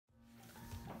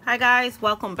Hi guys,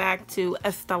 welcome back to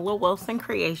Estella Wilson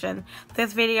Creation.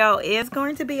 This video is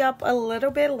going to be up a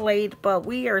little bit late, but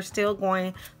we are still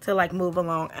going to move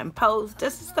along and post.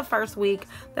 This is the first week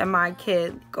that my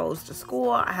kid goes to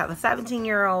school. I have a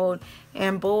 17-year-old,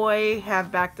 and boy,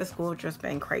 have back to school just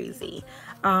been crazy.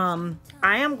 I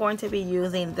am going to be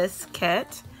using this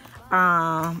kit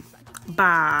by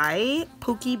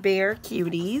Pookie Bear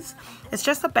Cuties. It's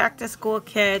just a back to school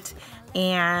kit,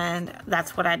 and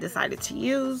that's what I decided to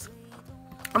use.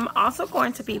 I'm also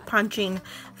going to be punching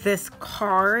this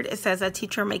card. It says a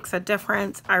teacher makes a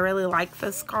difference. I really like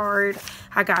this card.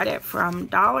 I got it from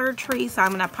Dollar Tree, so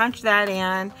I'm going to punch that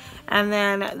in. And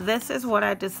then this is what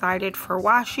I decided for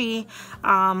washi.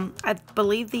 I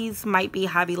believe these might be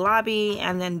Hobby Lobby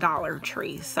and then Dollar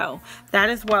Tree. So that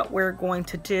is what we're going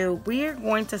to do. We are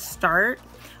going to start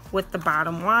with the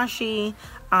bottom washi.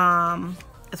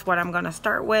 It's what I'm going to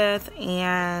start with,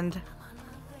 and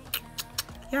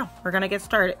yeah, we're going to get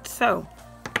started. So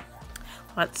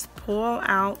let's pull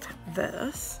out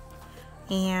this,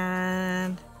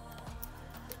 and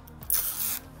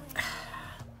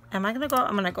I'm going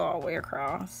to go all the way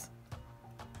across.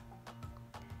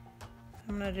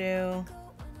 I'm going to do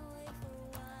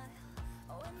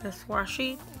this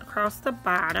washi across the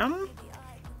bottom.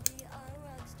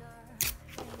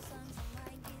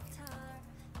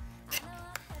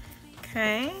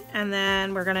 Okay, and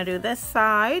then we're gonna do this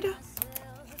side.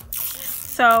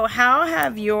 So how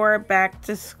have your back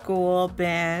to school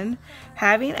been?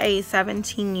 Having a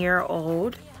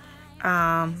 17-year-old,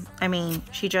 I mean,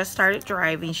 she just started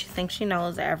driving. She thinks she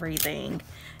knows everything,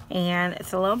 and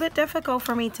it's a little bit difficult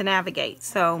for me to navigate.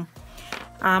 So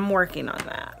I'm working on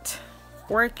that.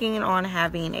 Working on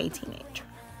having a teenager.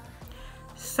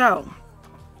 So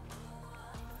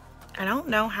I don't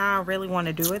know how I really want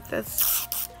to do it this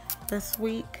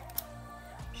week.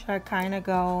 Should I kind of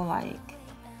go like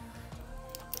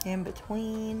in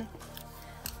between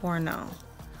or no?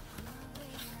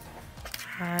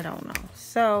 I don't know.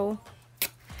 So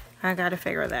I got to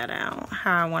figure that out,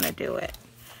 how I want to do it.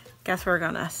 Guess we're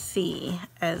gonna see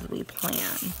as we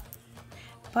plan.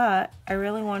 But I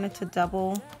really wanted to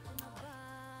double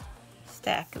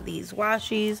stack these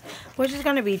washis, which is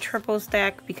going to be triple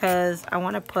stack because I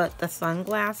want to put the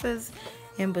sunglasses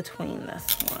in between this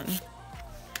one.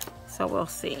 So we'll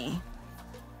see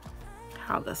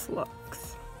how this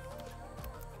looks.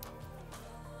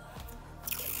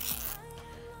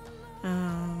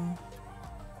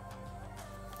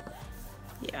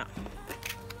 Yeah.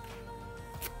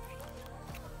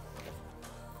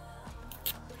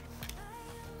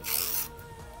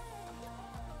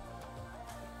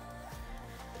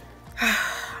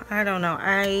 I don't know.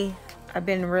 I've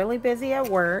been really busy at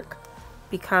work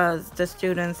because the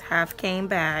students have came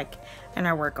back, and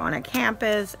I work on a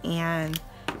campus, and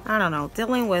I don't know,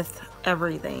 dealing with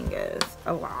everything is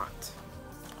a lot.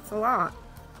 It's a lot.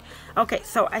 Okay,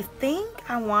 so I think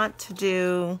I'm going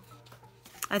to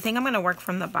work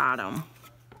from the bottom.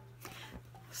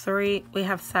 We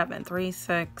have 7, 3,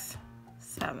 6,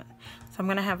 7. So I'm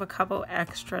going to have a couple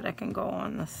extra that can go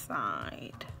on the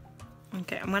side.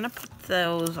 Okay, I'm going to put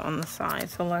those on the side.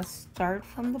 So let's start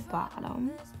from the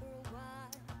bottom.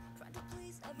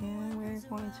 And we're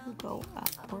going to go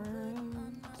upwards.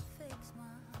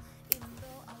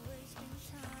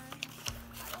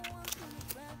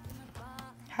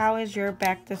 How is your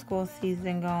back to school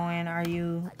season going? Are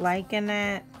you liking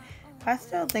it? I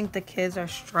still think the kids are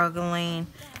struggling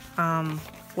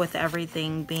with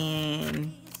everything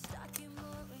being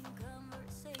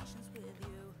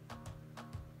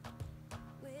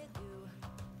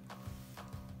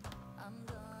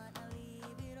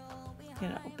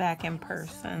back in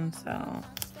person. So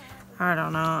I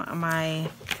don't know, my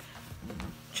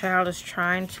child is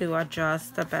trying to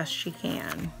adjust the best she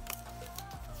can,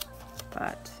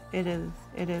 but it is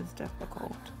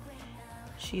difficult.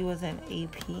 She was in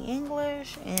AP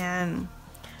English, and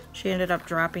she ended up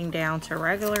dropping down to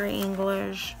regular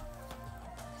English.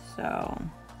 So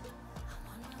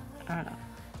I don't know,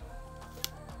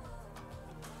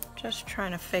 just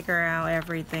trying to figure out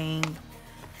everything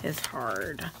is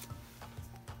hard.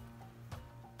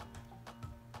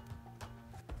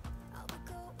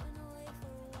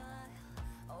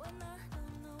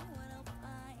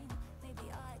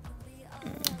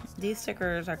 These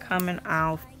stickers are coming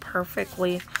out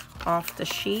perfectly off the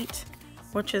sheet,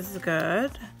 which is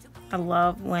good. I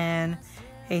love when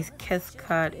a kiss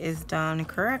cut is done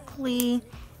correctly,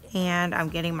 and I'm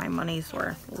getting my money's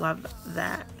worth. Love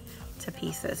that to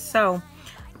pieces. So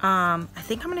I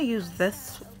think I'm going to use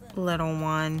this little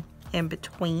one in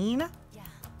between.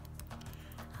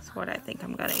 That's what I think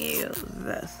I'm going to use.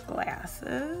 This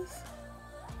glasses.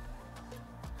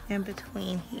 in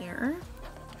between here.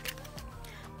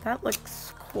 That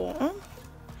looks cool.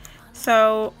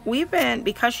 So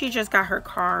because she just got her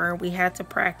car, we had to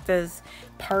practice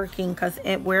parking because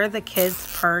where the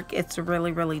kids park, it's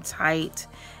really, really tight.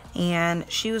 And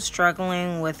she was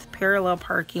struggling with parallel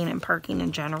parking and parking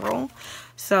in general.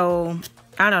 So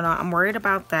I don't know, I'm worried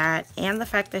about that. And the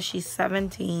fact that she's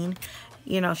 17,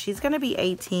 you know, she's going to be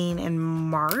 18 in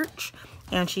March.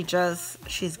 And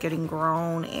she's getting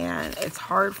grown, and it's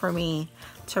hard for me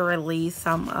to release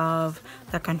some of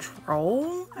the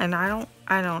control. And I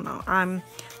don't know. I'm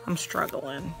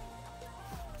struggling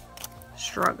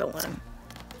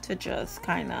to just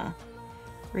kind of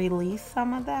release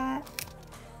some of that.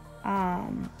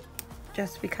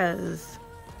 Just because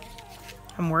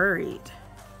I'm worried.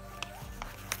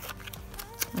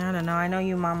 I don't know. I know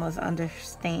you mamas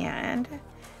understand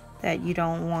that you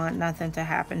don't want nothing to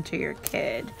happen to your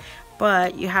kid,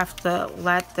 but you have to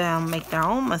let them make their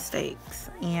own mistakes.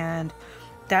 And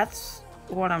that's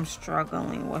what I'm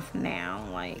struggling with now,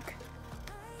 like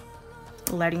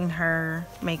letting her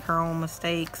make her own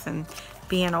mistakes and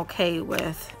being okay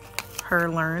with her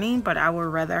learning. But I would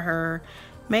rather her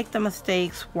make the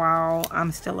mistakes while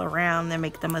I'm still around than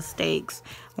make the mistakes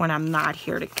when I'm not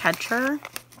here to catch her.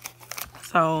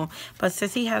 So, but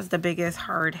Sissy has the biggest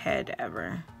hard head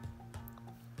ever.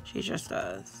 She just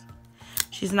does.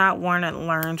 She's not one that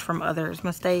learns from others'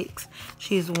 mistakes.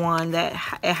 She's one that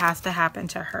it has to happen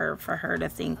to her for her to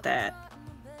think that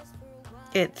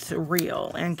it's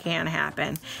real and can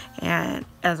happen. And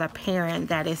as a parent,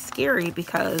 that is scary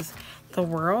because the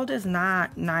world is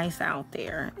not nice out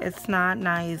there. It's not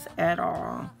nice at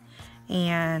all.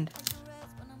 And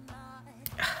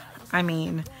I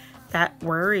mean, that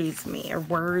worries me. It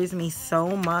worries me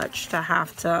so much to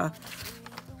have to,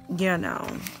 you know,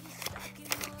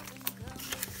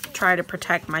 try to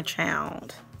protect my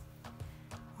child.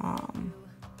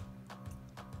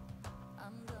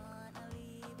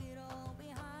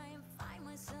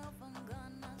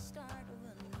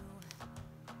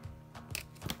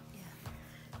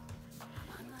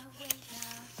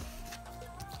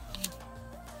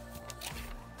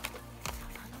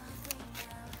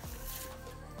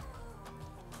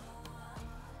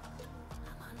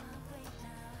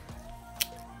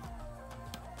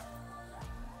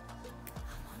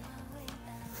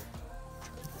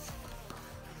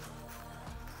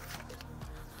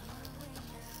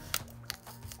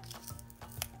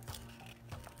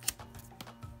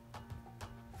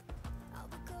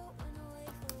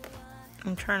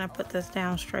 I'm trying to put this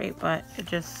down straight, but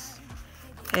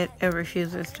it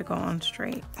refuses to go on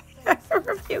straight. It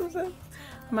refuses.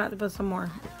 I'm about to put some more.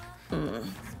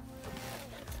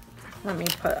 Let me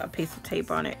put a piece of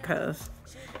tape on it because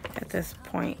at this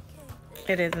point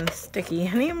it isn't sticky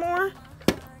anymore.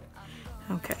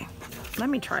 Okay, let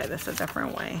me try this a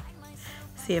different way.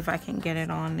 See if I can get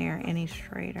it on there any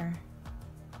straighter.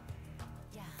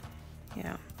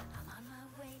 Yeah.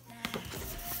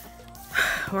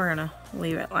 We're gonna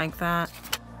leave it like that.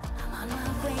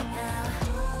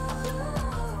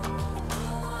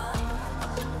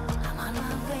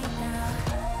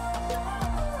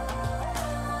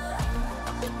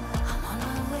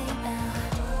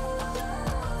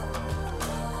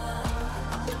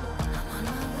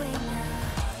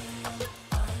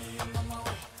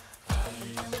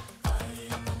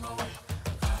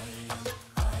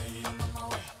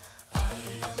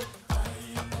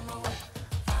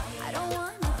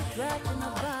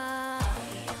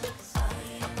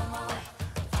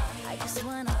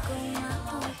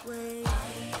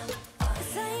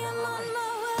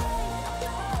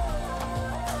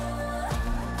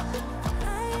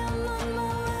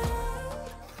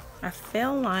 I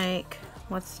feel like,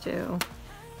 let's do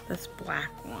this black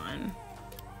one.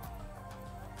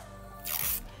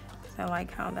 I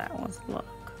like how that one's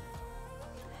look.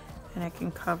 And I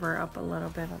can cover up a little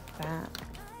bit of that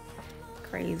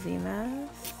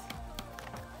craziness.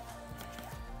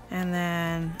 And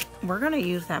then we're gonna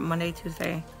use that Monday,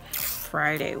 Tuesday,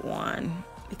 Friday one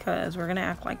because we're gonna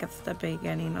act like it's the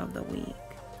beginning of the week.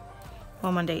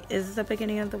 Well, Monday is the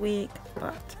beginning of the week,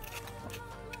 but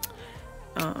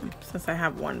since I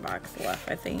have one box left,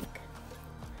 I think.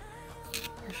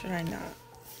 Or should I not?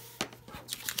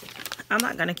 I'm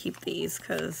not gonna keep these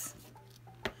because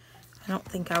I don't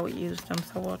think I would use them,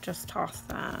 so we'll just toss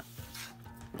that.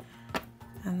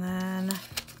 And then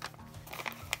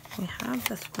we have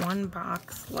this one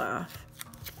box left.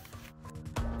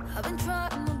 I've been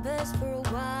trying my best for a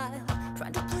while,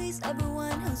 trying to please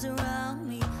everyone who's around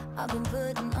me. I've been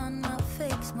putting on a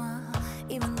fake smile,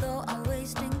 even though I'm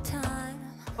wasting time.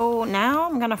 Oh, now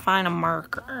I'm gonna find a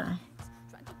marker.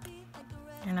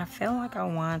 And I feel like I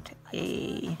want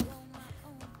a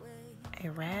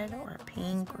red or a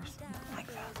pink or something like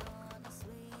that.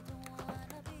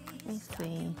 Let me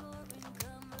see.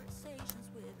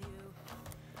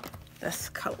 This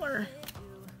color.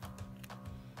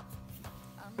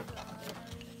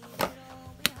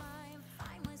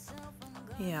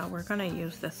 Yeah, we're gonna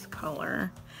use this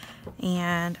color.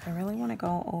 And I really want to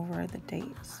go over the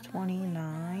dates.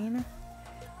 29,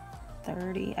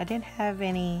 30. I didn't have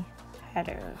any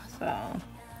headers, so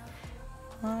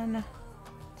 1,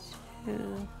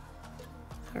 2,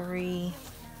 3.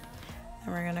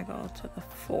 And we're gonna go to the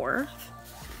 4th.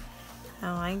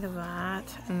 I like that.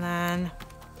 And then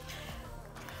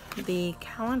the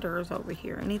calendar is over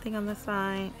here. Anything on the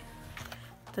side?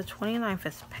 The 29th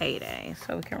is payday,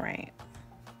 so we can write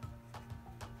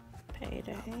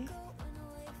payday.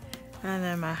 And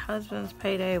then my husband's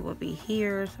payday will be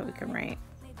here, so we can write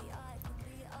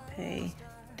payday.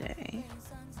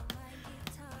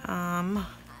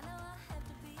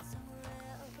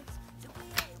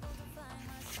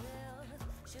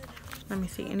 Let me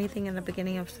see, anything in the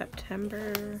beginning of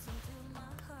September?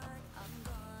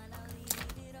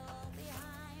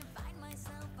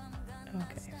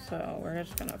 Okay, so we're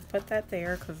just gonna put that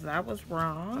there because that was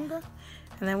wrong.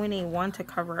 And then we need one to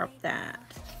cover up that.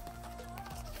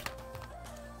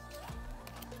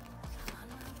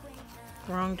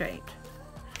 Wrong date.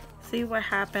 See what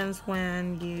happens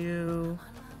when you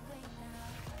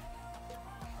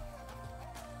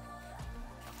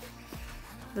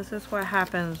this is what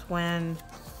happens when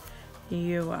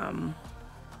you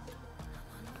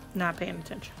not paying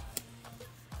attention.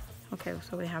 Okay,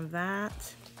 so we have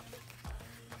that.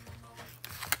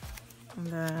 And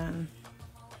then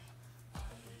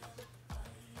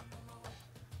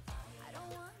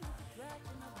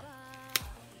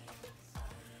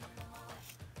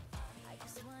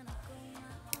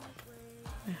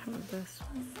I have this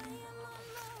one.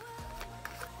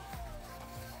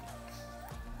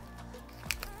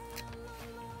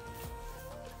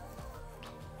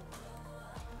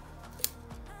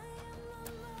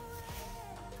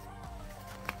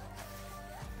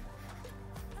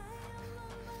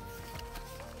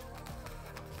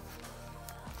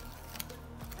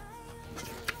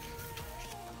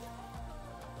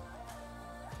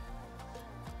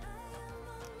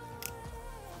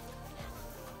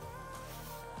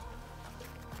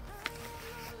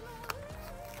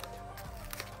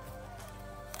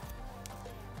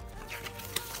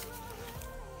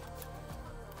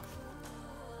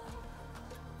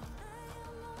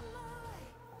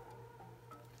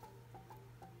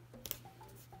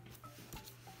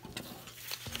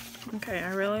 Okay, I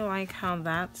really like how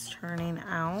that's turning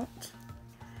out.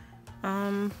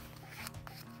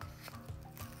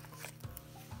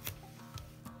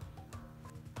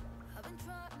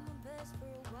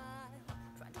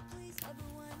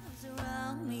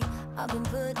 I've been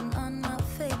putting on my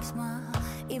fake smile,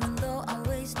 even though I'm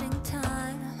wasting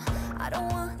time. I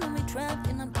don't want to be trapped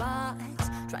in a box,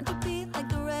 trying to be like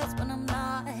the rest when I'm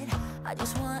not. I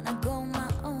just want to go my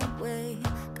own way,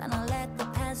 gonna let the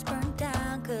past burn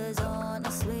down. Cause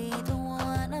honestly, don't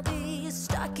wanna be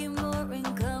stuck in boring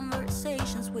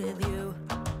conversations with you.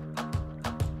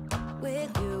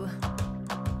 With you,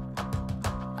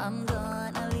 I'm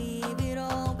gonna leave it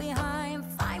all behind,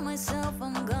 find myself,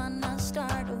 I'm gonna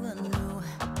start over new.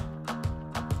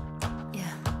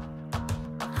 Yeah,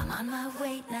 I'm on my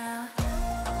way now.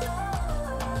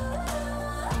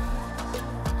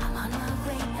 I'm on my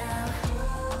way now.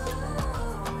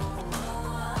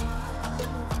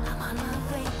 I'm on my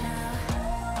way now.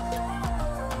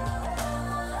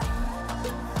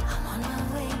 I'm on my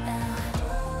way now.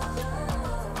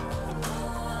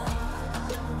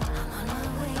 I'm on my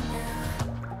way now.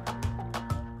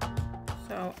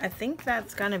 So I think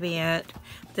that's gonna be it.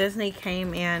 Disney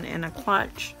came in a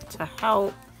clutch to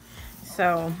help.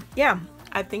 So yeah,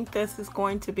 I think this is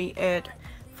going to be it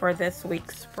for this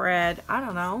week's spread. I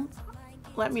don't know.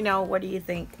 Let me know, what do you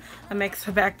think? A mix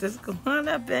of back to school and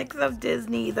a mix of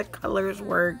Disney. The colors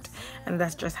worked, and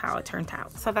that's just how it turned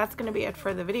out. So that's gonna be it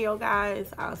for the video,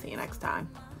 guys. I'll see you next time.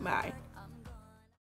 Bye.